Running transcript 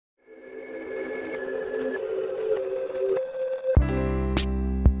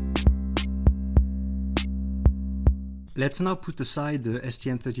Let's now put aside the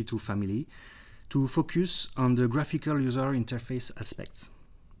STM32 family to focus on the graphical user interface aspects.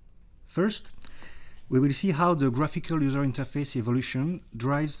 First, we will see how the graphical user interface evolution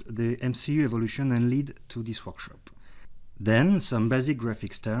drives the MCU evolution and lead to this workshop. Then, some basic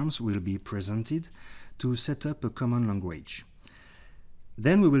graphics terms will be presented to set up a common language.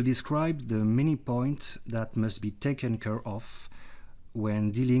 Then we will describe the many points that must be taken care of when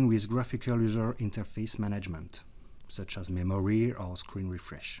dealing with graphical user interface management, such as memory or screen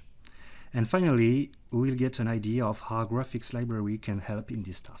refresh. And finally, we will get an idea of how graphics library can help in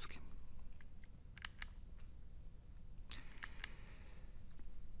this task.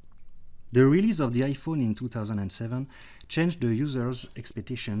 The release of the iPhone in 2007 changed the user's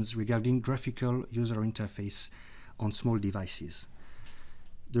expectations regarding graphical user interface on small devices.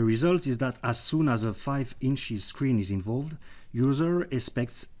 The result is that as soon as a 5-inch screen is involved, user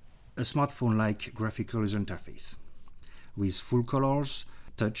expects a smartphone-like graphical user interface, with full colors,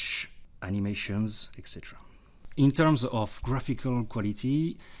 touch, animations, etc. In terms of graphical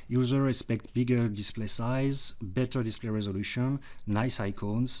quality, users expect bigger display size, better display resolution, nice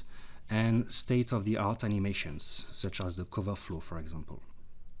icons, and state-of-the-art animations, such as the cover flow, for example.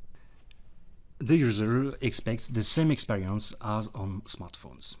 The user expects the same experience as on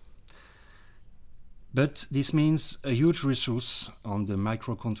smartphones. But this means a huge resource on the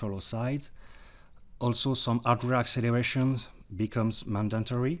microcontroller side. Also, some hardware acceleration becomes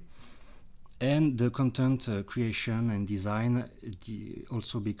mandatory, and the content creation and design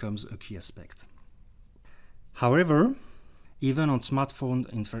also becomes a key aspect. However, even on smartphone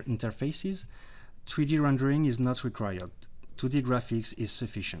interfaces, 3D rendering is not required. 2D graphics is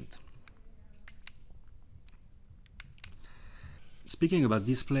sufficient. Speaking about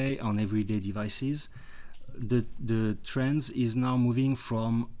display on everyday devices, the trend is now moving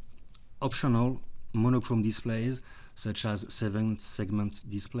from optional monochrome displays, such as 7-segment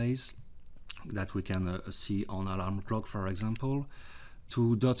displays that we can see on alarm clock, for example,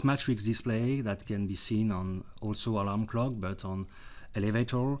 to dot matrix display that can be seen on also alarm clock, but on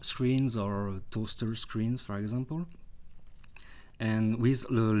elevator screens or toaster screens, for example, and with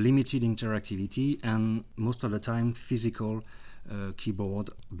limited interactivity and most of the time physical keyboard,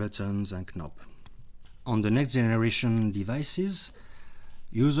 buttons and knob. On the next generation devices,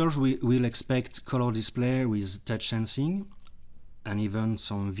 users will expect color display with touch sensing and even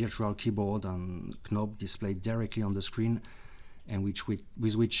some virtual keyboard and knob displayed directly on the screen and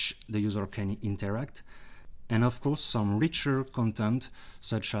with which the user can interact. And of course, some richer content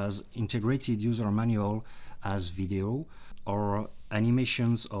such as integrated user manual as video or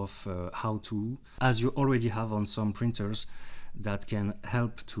animations of how-to, as you already have on some printers that can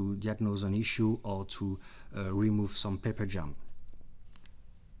help to diagnose an issue or to remove some paper jam.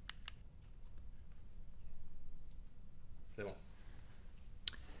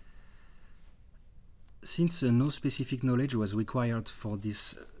 Since no specific knowledge was required for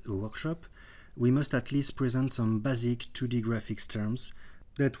this workshop, we must at least present some basic 2D graphics terms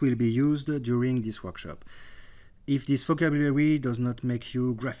that will be used during this workshop. If this vocabulary does not make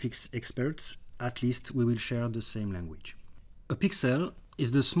you graphics experts, at least we will share the same language. A pixel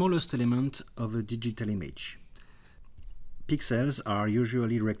is the smallest element of a digital image. Pixels are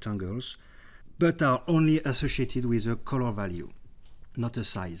usually rectangles, but are only associated with a color value, not a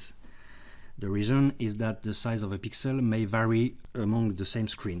size. The reason is that the size of a pixel may vary among the same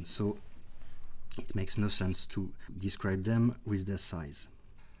screen, so it makes no sense to describe them with their size.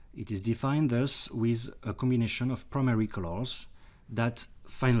 It is defined thus with a combination of primary colors that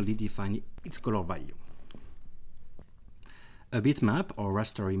finally define its color value. A bitmap or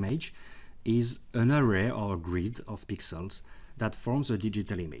raster image is an array or grid of pixels that forms a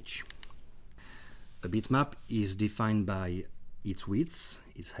digital image. A bitmap is defined by its width,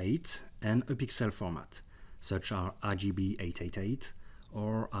 its height, and a pixel format, such as RGB 888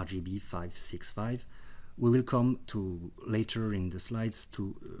 or RGB 565. We will come to later in the slides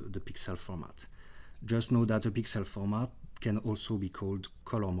to the pixel format. Just know that a pixel format can also be called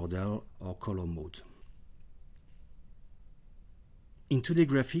color model or color mode. In 2D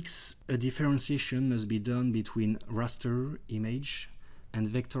graphics, a differentiation must be done between raster image and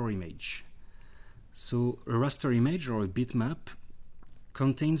vector image. So a raster image or a bitmap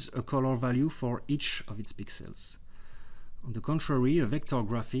contains a color value for each of its pixels. On the contrary, a vector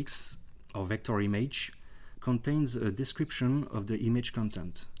graphics or vector image contains a description of the image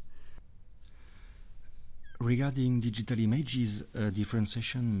content. Regarding digital images, a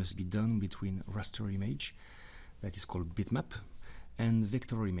differentiation must be done between raster image, that is called bitmap, and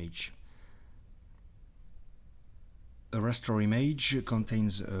vector image. A raster image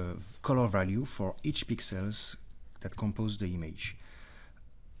contains a color value for each pixels that compose the image.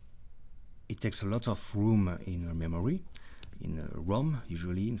 It takes a lot of room in memory, in ROM,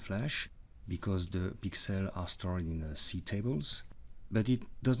 usually in flash, because the pixels are stored in C tables. But it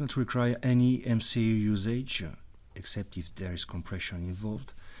does not require any MCU usage, except if there is compression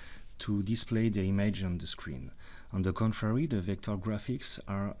involved, to display the image on the screen. On the contrary, the vector graphics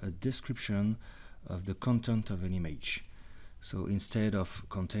are a description of the content of an image. So instead of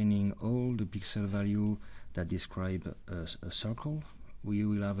containing all the pixel value that describe a circle, we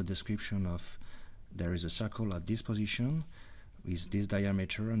will have a description of there is a circle at this position with this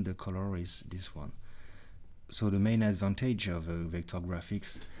diameter and the color is this one. So the main advantage of vector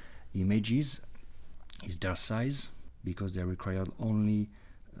graphics images is their size, because they require only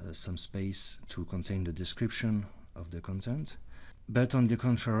some space to contain the description of the content. But on the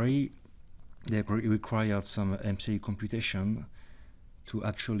contrary, they require some MCU computation to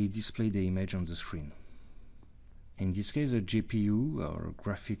actually display the image on the screen. In this case, a GPU, or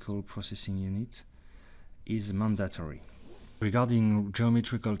graphical processing unit, is mandatory. Regarding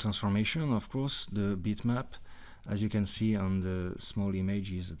geometrical transformation, of course, the bitmap, as you can see on the small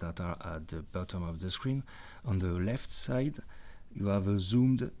images that are at the bottom of the screen, on the left side, you have a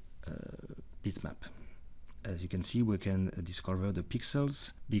zoomed bitmap. As you can see, we can discover the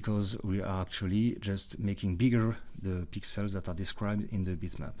pixels because we are actually just making bigger the pixels that are described in the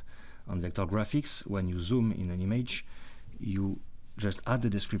bitmap. On vector graphics, when you zoom in an image, you just add the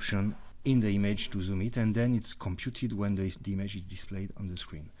description in the image to zoom it, and then it's computed when the image is displayed on the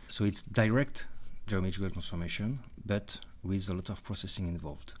screen. So it's direct geometrical transformation, but with a lot of processing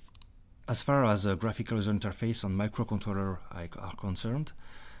involved. As far as a graphical user interface on microcontroller are concerned,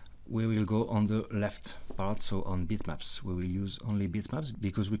 we will go on the left part, so on bitmaps. We will use only bitmaps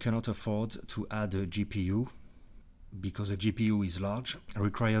because we cannot afford to add a GPU, because a GPU is large,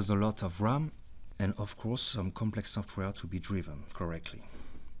 requires a lot of RAM, and of course some complex software to be driven correctly.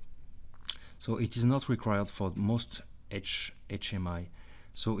 So it is not required for most HMI.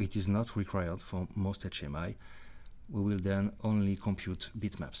 So it is not required for most HMI. We will then only compute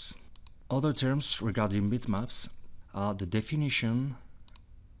bitmaps. Other terms regarding bitmaps are the definition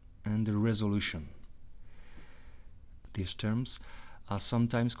and the resolution. These terms are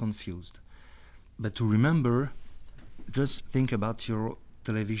sometimes confused. But to remember, just think about your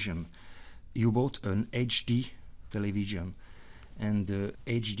television. You bought an HD television, and the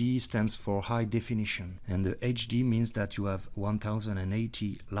HD stands for high definition. And the HD means that you have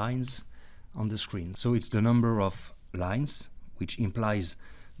 1080 lines on the screen. So it's the number of lines, which implies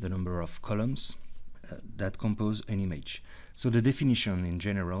the number of columns that compose an image. So the definition in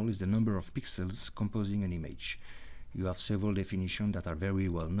general is the number of pixels composing an image. You have several definitions that are very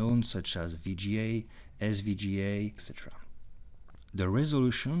well known, such as VGA, SVGA, etc. The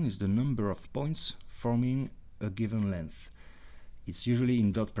resolution is the number of points forming a given length. It's usually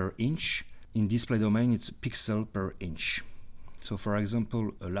in dot per inch. In display domain, it's pixel per inch. So for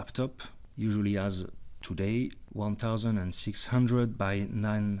example, a laptop usually has today 1600 by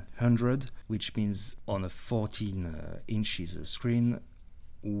 900, which means on a 14 inches screen,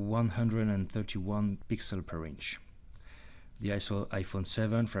 131 pixel per inch. The iPhone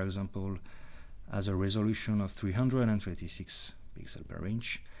 7, for example, has a resolution of 326 pixel per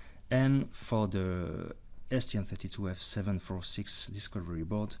inch, and for the STM32 F746 Discovery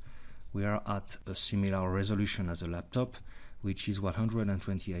board, we are at a similar resolution as a laptop, which is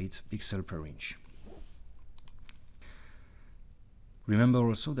 128 pixel per inch. Remember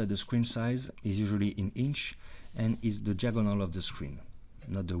also that the screen size is usually in inch and is the diagonal of the screen,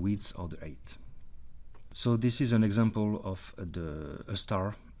 not the width or the height. So this is an example of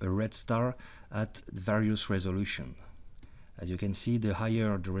a red star at various resolution. As you can see, the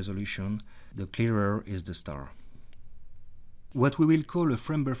higher the resolution, the clearer is the star. What we will call a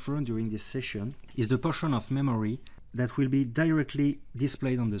frame buffer during this session is the portion of memory that will be directly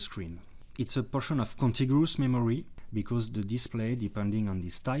displayed on the screen. It's a portion of contiguous memory because the display, depending on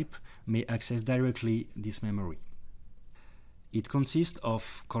this type, may access directly this memory. It consists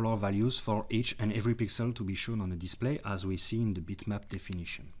of color values for each and every pixel to be shown on the display, as we see in the bitmap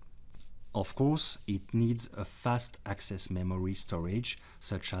definition. Of course, it needs a fast access memory storage,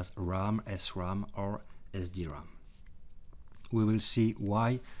 such as RAM, SRAM, or SDRAM. We will see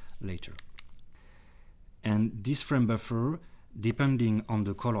why later. And this frame buffer, depending on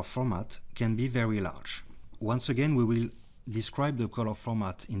the color format, can be very large. Once again, we will describe the color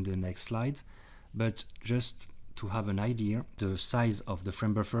format in the next slide, but just to have an idea, the size of the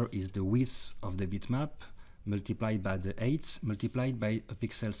frame buffer is the width of the bitmap multiplied by the height multiplied by a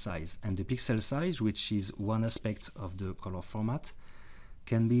pixel size. And the pixel size, which is one aspect of the color format,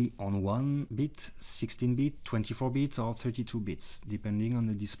 can be on 1 bit, 16 bit, 24 bits or 32 bits, depending on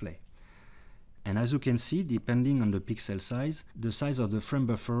the display. And as you can see, depending on the pixel size, the size of the frame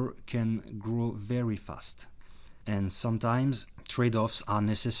buffer can grow very fast. And sometimes trade-offs are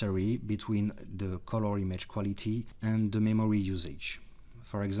necessary between the color image quality and the memory usage.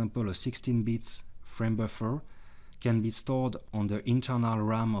 For example, a 16 bits frame buffer can be stored on the internal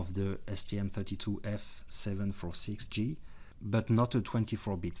RAM of the STM32F746G, but not a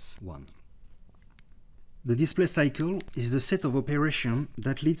 24 bits one. The display cycle is the set of operations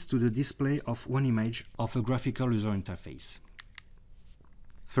that leads to the display of one image of a graphical user interface.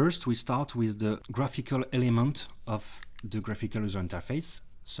 First, we start with the graphical element of the graphical user interface,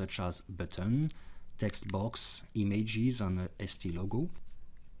 such as button, text box, images, and a ST logo.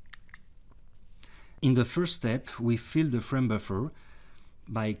 In the first step, we fill the frame buffer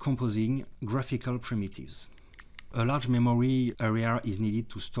by composing graphical primitives. A large memory area is needed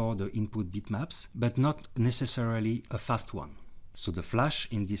to store the input bitmaps, but not necessarily a fast one. So the flash,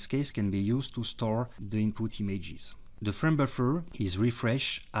 in this case, can be used to store the input images. The frame buffer is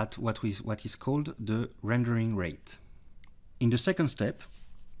refreshed at what is called the rendering rate. In the second step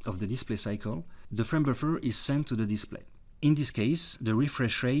of the display cycle, the frame buffer is sent to the display. In this case, the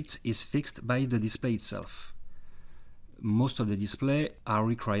refresh rate is fixed by the display itself. Most of the display are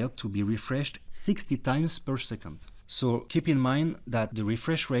required to be refreshed 60 times per second. So keep in mind that the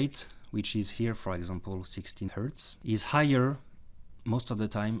refresh rate, which is here, for example, 16 Hz, is higher most of the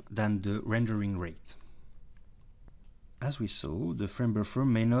time than the rendering rate. As we saw, the frame buffer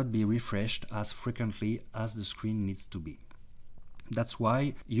may not be refreshed as frequently as the screen needs to be. That's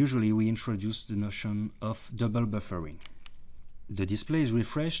why usually we introduce the notion of double buffering. The display is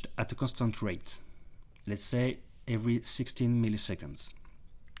refreshed at a constant rate, let's say every 16 milliseconds.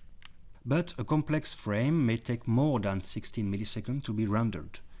 But a complex frame may take more than 16 milliseconds to be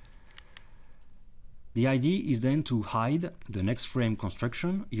rendered. The idea is then to hide the next frame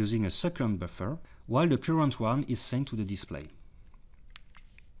construction using a second buffer, while the current one is sent to the display.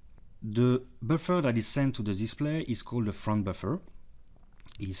 The buffer that is sent to the display is called the front buffer.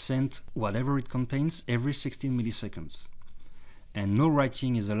 It is sent whatever it contains every 16 milliseconds. And no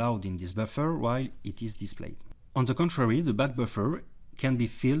writing is allowed in this buffer while it is displayed. On the contrary, the back buffer can be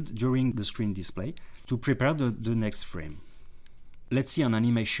filled during the screen display to prepare the next frame. Let's see an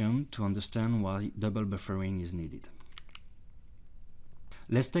animation to understand why double buffering is needed.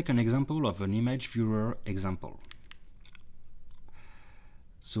 Let's take an example of an image viewer example.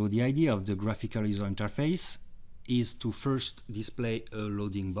 So the idea of the graphical user interface is to first display a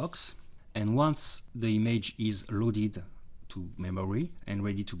loading box, and once the image is loaded to memory and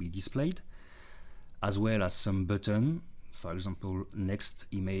ready to be displayed, as well as some button, for example, next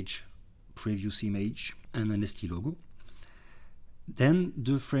image, previous image, and an ST logo, then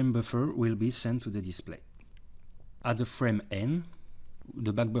the frame buffer will be sent to the display. At the frame N,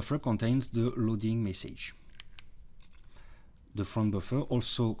 the back buffer contains the loading message. The front buffer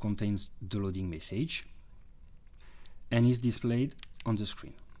also contains the loading message and is displayed on the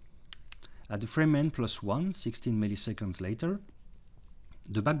screen. At the frame N plus 1, 16 milliseconds later,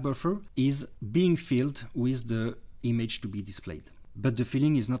 the back buffer is being filled with the image to be displayed, but the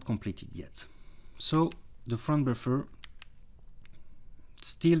filling is not completed yet. So the front buffer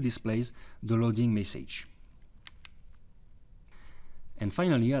still displays the loading message. And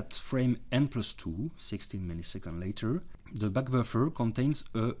finally, at frame N plus 2, 16 milliseconds later, the back buffer contains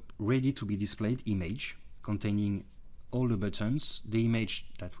a ready to be displayed image containing all the buttons, the image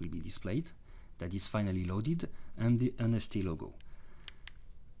that will be displayed, that is finally loaded, and the ST logo.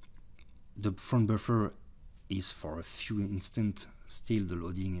 The front buffer is for a few instants still the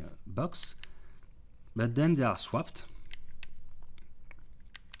loading box, but then they are swapped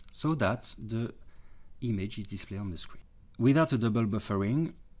so that the image is displayed on the screen. Without a double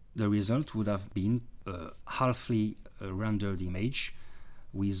buffering, the result would have been a halfly rendered image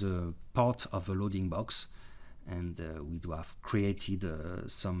with a part of a loading box, and we would have created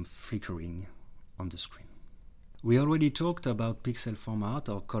some flickering on the screen. We already talked about pixel format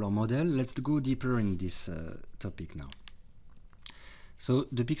or color model. Let's go deeper in this topic now. So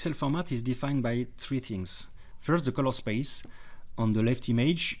the pixel format is defined by three things. First, the color space. On the left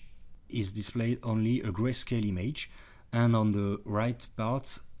image is displayed only a grayscale image, and on the right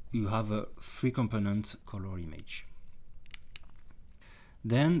part you have a three-component color image.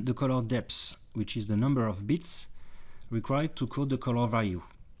 Then the color depth, which is the number of bits required to code the color value.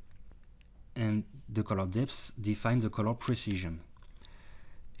 And the color depth defines the color precision.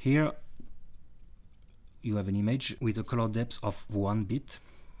 Here you have an image with a color depth of 1 bit.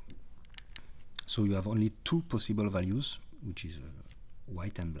 So you have only two possible values, which is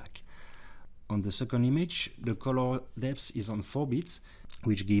white and black. On the second image, the color depth is on 4 bits,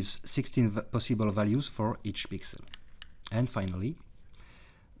 which gives 16 possible values for each pixel. And finally,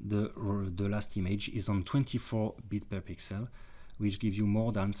 the last image is on 24 bits per pixel, which gives you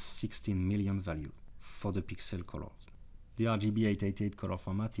more than 16 million values for the pixel colors. The RGB 888 color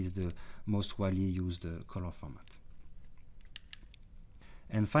format is the most widely used color format.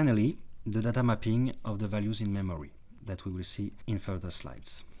 And finally, the data mapping of the values in memory that we will see in further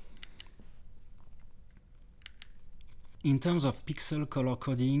slides. In terms of pixel color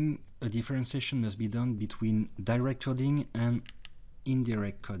coding, a differentiation must be done between direct coding and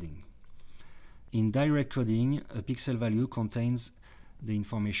indirect coding. In direct coding, a pixel value contains the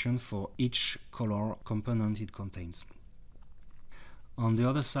information for each color component it contains. On the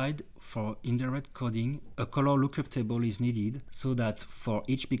other side, for indirect coding, a color lookup table is needed so that for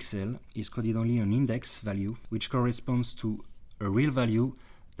each pixel is coded only an index value which corresponds to a real value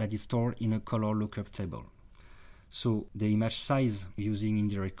that is stored in a color lookup table. So the image size using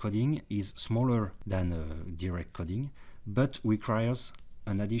indirect coding is smaller than direct coding, but requires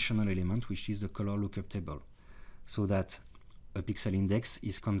an additional element, which is the color lookup table, so that a pixel index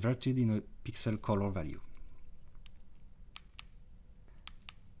is converted in a pixel color value.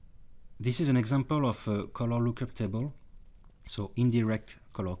 This is an example of a color lookup table, so indirect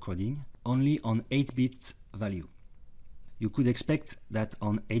color coding, only on 8-bit value. You could expect that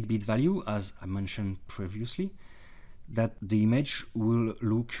on 8-bit value, as I mentioned previously, that the image will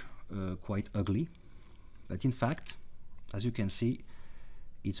look quite ugly, but in fact, as you can see,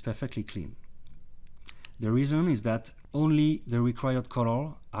 it's perfectly clean. The reason is that only the required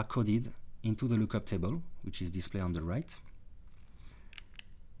color are coded into the lookup table, which is displayed on the right.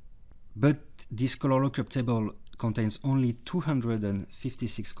 But this color lookup table contains only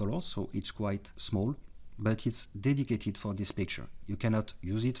 256 colors, so it's quite small, but it's dedicated for this picture. You cannot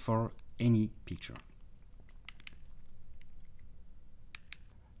use it for any picture.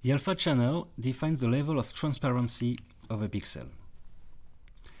 The alpha channel defines the level of transparency of a pixel.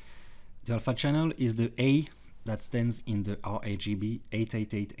 The alpha channel is the A that stands in the RGB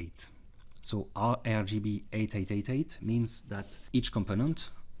 8888. So RGB 8888 means that each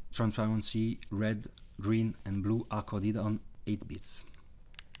component, transparency, red, green, and blue, are coded on 8 bits.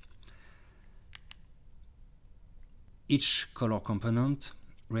 Each color component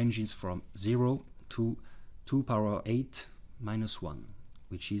ranges from 0 to 2 power 8 minus 1,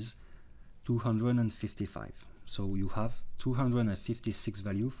 which is 255. So you have 256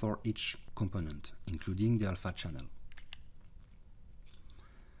 values for each component, including the alpha channel.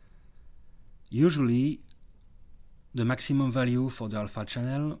 Usually, the maximum value for the alpha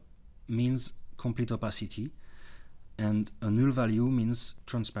channel means complete opacity, and a null value means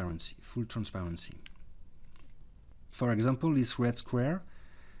transparency, full transparency. For example, this red square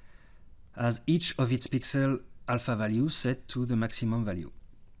has each of its pixel alpha values set to the maximum value,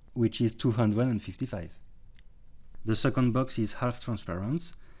 which is 255. The second box is half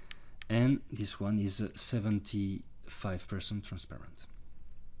transparent, and this one is 75% transparent.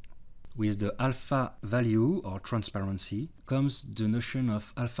 With the alpha value or transparency comes the notion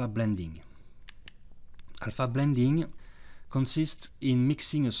of alpha blending. Alpha blending consists in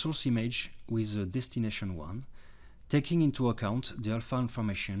mixing a source image with a destination one, taking into account the alpha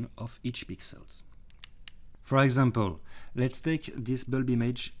information of each pixel. For example, let's take this bulb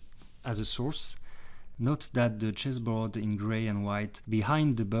image as a source. Note that the chessboard in gray and white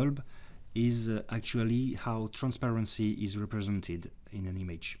behind the bulb is actually how transparency is represented in an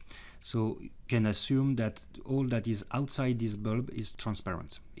image. So you can assume that all that is outside this bulb is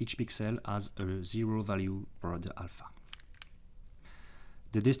transparent. Each pixel has a 0 value for the alpha.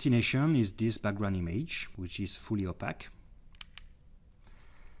 The destination is this background image, which is fully opaque.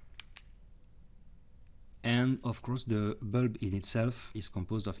 And of course, the bulb in itself is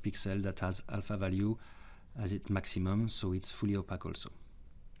composed of pixels that has alpha value as its maximum, so it's fully opaque also.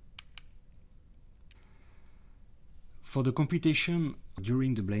 For the computation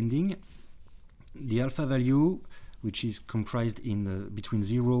during the blending, the alpha value, which is comprised in between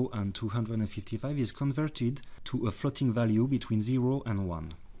 0 and 255, is converted to a floating value between 0 and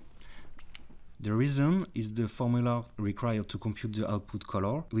 1. The reason is the formula required to compute the output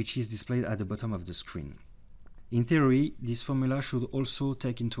color, which is displayed at the bottom of the screen. In theory, this formula should also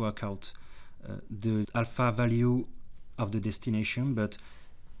take into account the alpha value of the destination, but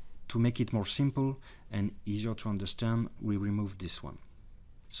to make it more simple and easier to understand, we remove this one.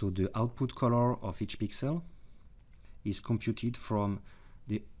 So the output color of each pixel is computed from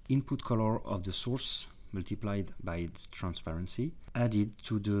the input color of the source multiplied by its transparency added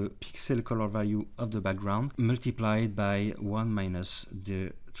to the pixel color value of the background multiplied by 1 minus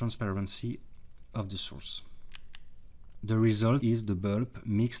the transparency of the source. The result is the bulb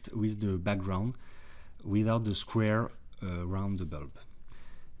mixed with the background without the square around the bulb.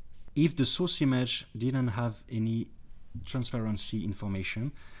 If the source image didn't have any transparency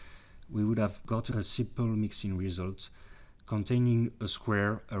information, we would have got a simple mixing result containing a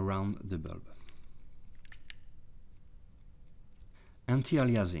square around the bulb.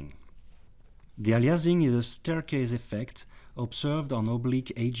 Anti-aliasing. The aliasing is a staircase effect observed on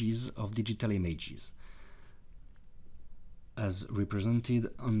oblique edges of digital images, as represented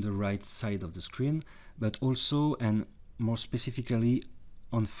on the right side of the screen, but also and more specifically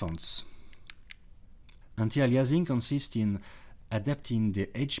on fonts. Anti-aliasing consists in adapting the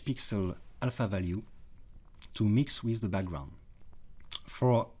edge pixel alpha value to mix with the background.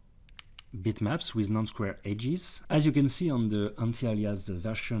 For bitmaps with non-square edges, as you can see on the anti-aliased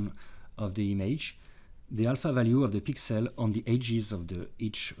version of the image, the alpha value of the pixel on the edges of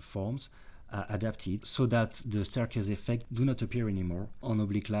each forms are adapted so that the staircase effect do not appear anymore on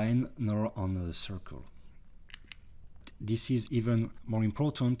oblique line nor on a circle. This is even more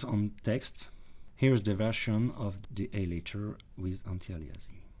important on text. Here's the version of the A letter with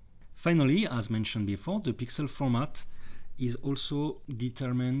anti-aliasing. Finally, as mentioned before, the pixel format is also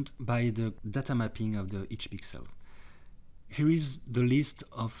determined by the data mapping of each pixel. Here is the list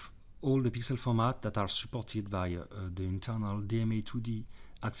of all the pixel formats that are supported by the internal DMA2D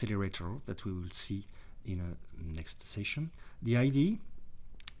accelerator that we will see in a next session. The idea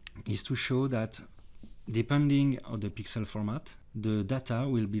is to show that depending on the pixel format, the data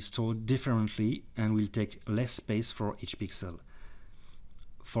will be stored differently and will take less space for each pixel.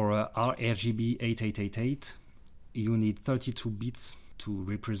 For RGB 8888, you need 32 bits to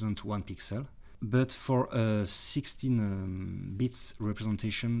represent one pixel. But for a 16 bits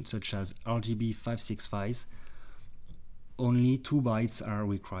representation, such as RGB 565, only 2 bytes are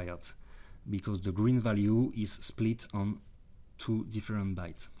required, because the green value is split on 2 different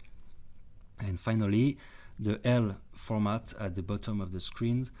bytes. And finally, the L format at the bottom of the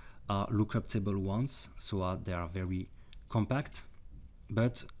screen are lookup table ones, so they are very compact,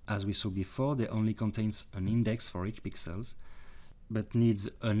 but as we saw before, they only contains an index for each pixels, but needs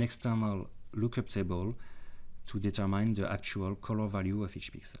an external lookup table to determine the actual color value of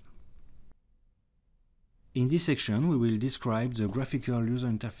each pixel. In this section, we will describe the graphical user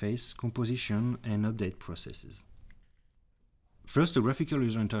interface composition and update processes. First, the graphical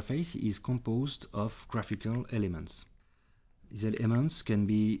user interface is composed of graphical elements. These elements can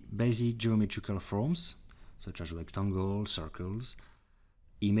be basic geometrical forms, such as rectangles, circles,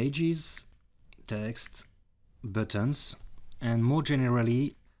 images, text, buttons, and more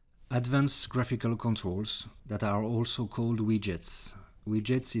generally, advanced graphical controls that are also called widgets.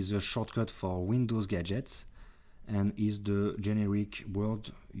 Widgets is a shortcut for Windows gadgets and is the generic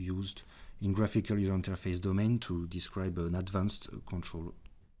word used in graphical user interface domain to describe an advanced control.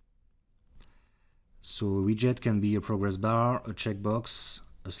 So a widget can be a progress bar, a checkbox,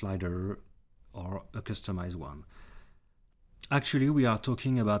 a slider, or a customized one. Actually, we are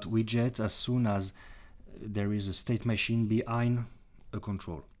talking about widgets as soon as there is a state machine behind a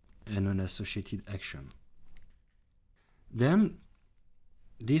control and an associated action. Then,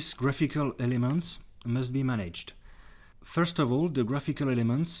 these graphical elements must be managed. First of all, the graphical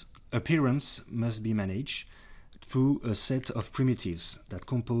elements' appearance must be managed through a set of primitives that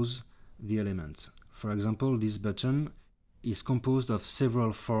compose the element. For example, this button is composed of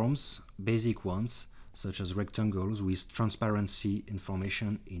several forms, basic ones, such as rectangles with transparency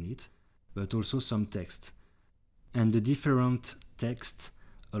information in it, but also some text. And the different text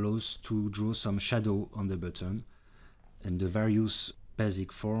allows to draw some shadow on the button, and the various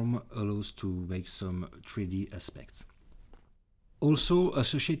basic form allows to make some 3D aspects. Also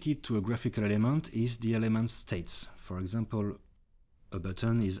associated to a graphical element is the element's states. For example, a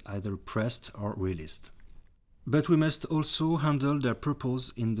button is either pressed or released. But we must also handle their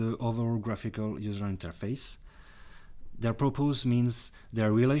purpose in the overall graphical user interface. Their purpose means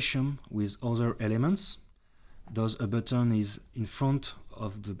their relation with other elements. Thus, a button is in front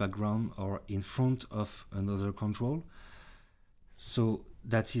of the background or in front of another control. So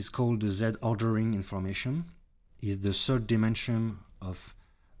that is called the Z ordering information. Is the third dimension of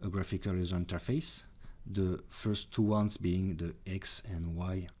a graphical user interface, the first two ones being the X and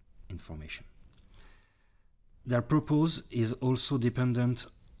Y information. Their purpose is also dependent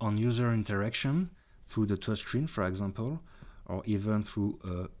on user interaction through the touchscreen, for example, or even through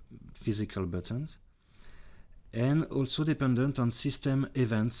physical buttons, and also dependent on system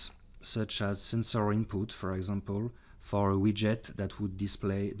events such as sensor input, for example, for a widget that would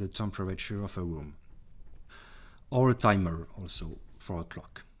display the temperature of a room, or a timer also for a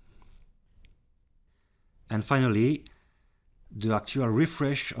clock. And finally, the actual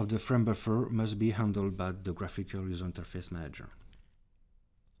refresh of the frame buffer must be handled by the graphical user interface manager.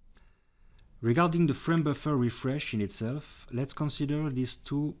 Regarding the frame buffer refresh in itself, let's consider these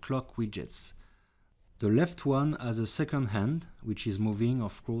two clock widgets. The left one has a second hand, which is moving,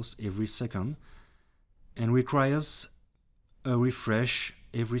 of course, every second, and requires a refresh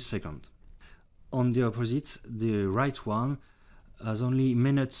every second. On the opposite, the right one has only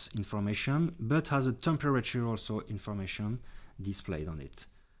minutes information, but has a temperature also information displayed on it.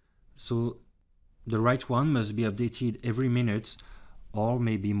 So the right one must be updated every minute, or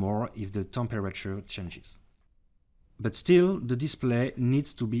maybe more if the temperature changes. But still, the display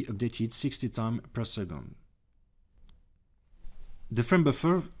needs to be updated 60 times per second. The frame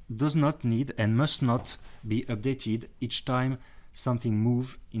buffer does not need and must not be updated each time something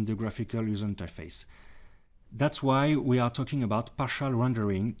moves in the graphical user interface. That's why we are talking about partial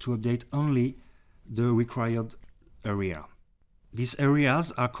rendering to update only the required area. These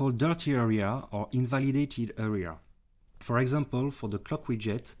areas are called dirty area or invalidated area. For example, for the clock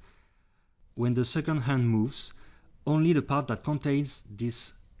widget, when the second hand moves, only the part that contains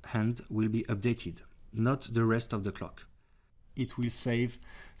this hand will be updated, not the rest of the clock. It will save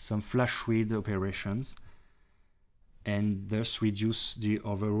some flash read operations and thus reduce the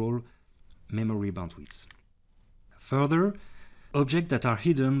overall memory bandwidth. Further, objects that are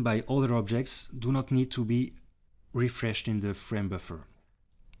hidden by other objects do not need to be refreshed in the frame buffer.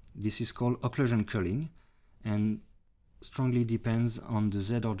 This is called occlusion culling and strongly depends on the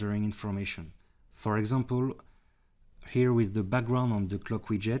Z ordering information. For example, here with the background on the clock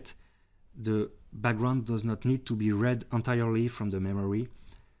widget, the background does not need to be read entirely from the memory,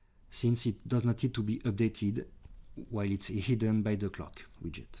 since it does not need to be updated while it's hidden by the clock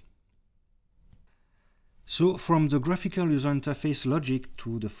widget. So from the graphical user interface logic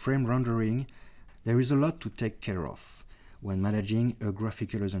to the frame rendering, there is a lot to take care of when managing a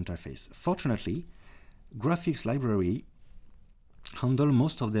graphical user interface. Fortunately, graphics library handle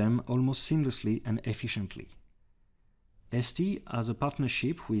most of them almost seamlessly and efficiently. ST has a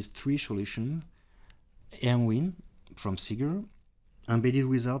partnership with three solutions: Airwin from Seeger, Embedded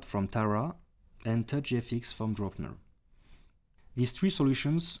Wizard from Tara, and TouchGFX from Dropner. These three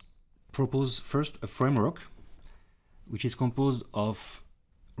solutions propose first a framework, which is composed of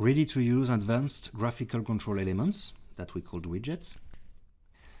ready-to-use advanced graphical control elements that we call widgets,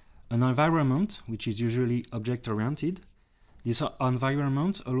 an environment, which is usually object-oriented. This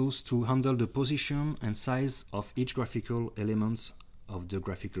environment allows to handle the position and size of each graphical elements of the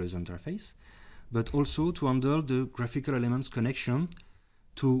graphical user interface, but also to handle the graphical elements connection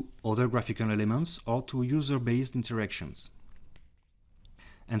to other graphical elements or to user-based interactions.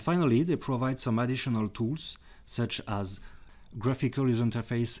 And finally, they provide some additional tools such as graphical user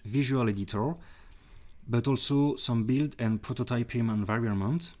interface visual editor, but also some build and prototyping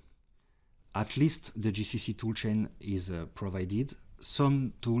environment. At least the GCC toolchain is provided.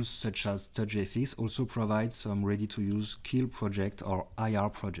 Some tools such as TouchGFX also provide some ready-to-use kill project or IR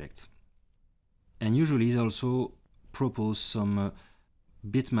project. And usually they also propose some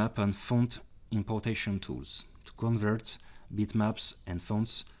bitmap and font importation tools to convert bitmaps and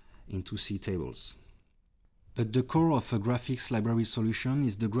fonts into C tables. But the core of a graphics library solution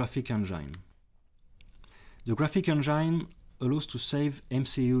is the graphic engine. The graphic engine allows to save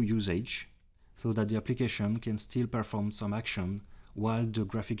MCU usage so that the application can still perform some action while the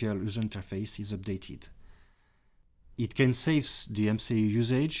graphical user interface is updated. It can save the MCU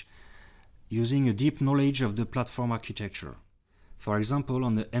usage using a deep knowledge of the platform architecture. For example,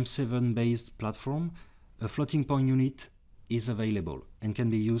 on the M7-based platform, a floating point unit is available and can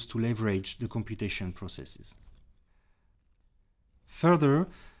be used to leverage the computation processes. Further,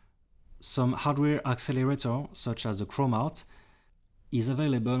 some hardware accelerator, such as the ChromeArt, is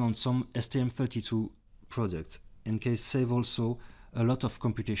available on some STM32 products and can save also a lot of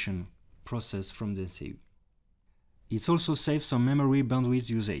computation process from the MCU. It also saves some memory bandwidth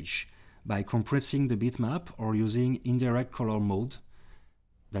usage by compressing the bitmap or using indirect color mode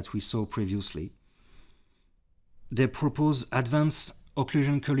that we saw previously. They propose advanced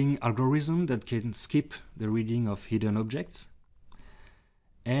occlusion culling algorithm that can skip the reading of hidden objects.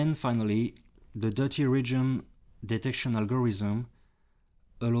 And finally, the dirty region detection algorithm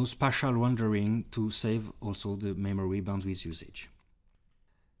allows partial rendering to save also the memory bandwidth usage.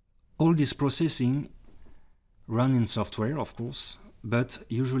 All this processing run in software, of course, but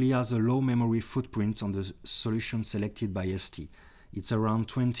usually has a low memory footprint on the solution selected by ST. It's around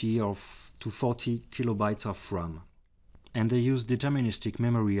 20 to 40 kilobytes of RAM. And they use deterministic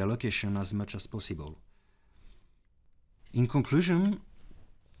memory allocation as much as possible. In conclusion,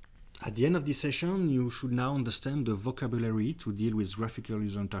 at the end of this session, you should now understand the vocabulary to deal with graphical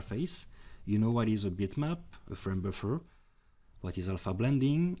user interface. You know what is a bitmap, a frame buffer, what is alpha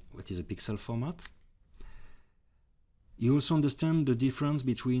blending, what is a pixel format. You also understand the difference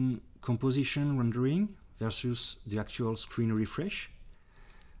between composition rendering versus the actual screen refresh,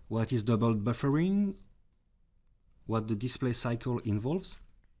 what is double buffering, what the display cycle involves.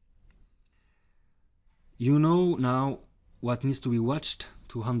 You know now what needs to be watched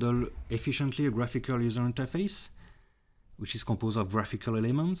to handle efficiently a graphical user interface, which is composed of graphical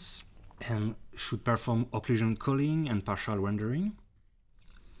elements and should perform occlusion culling and partial rendering.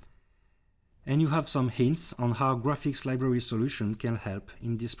 And you have some hints on how graphics library solution can help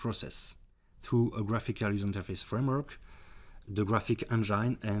in this process through a graphical user interface framework, the graphic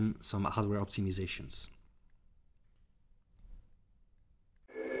engine, and some hardware optimizations.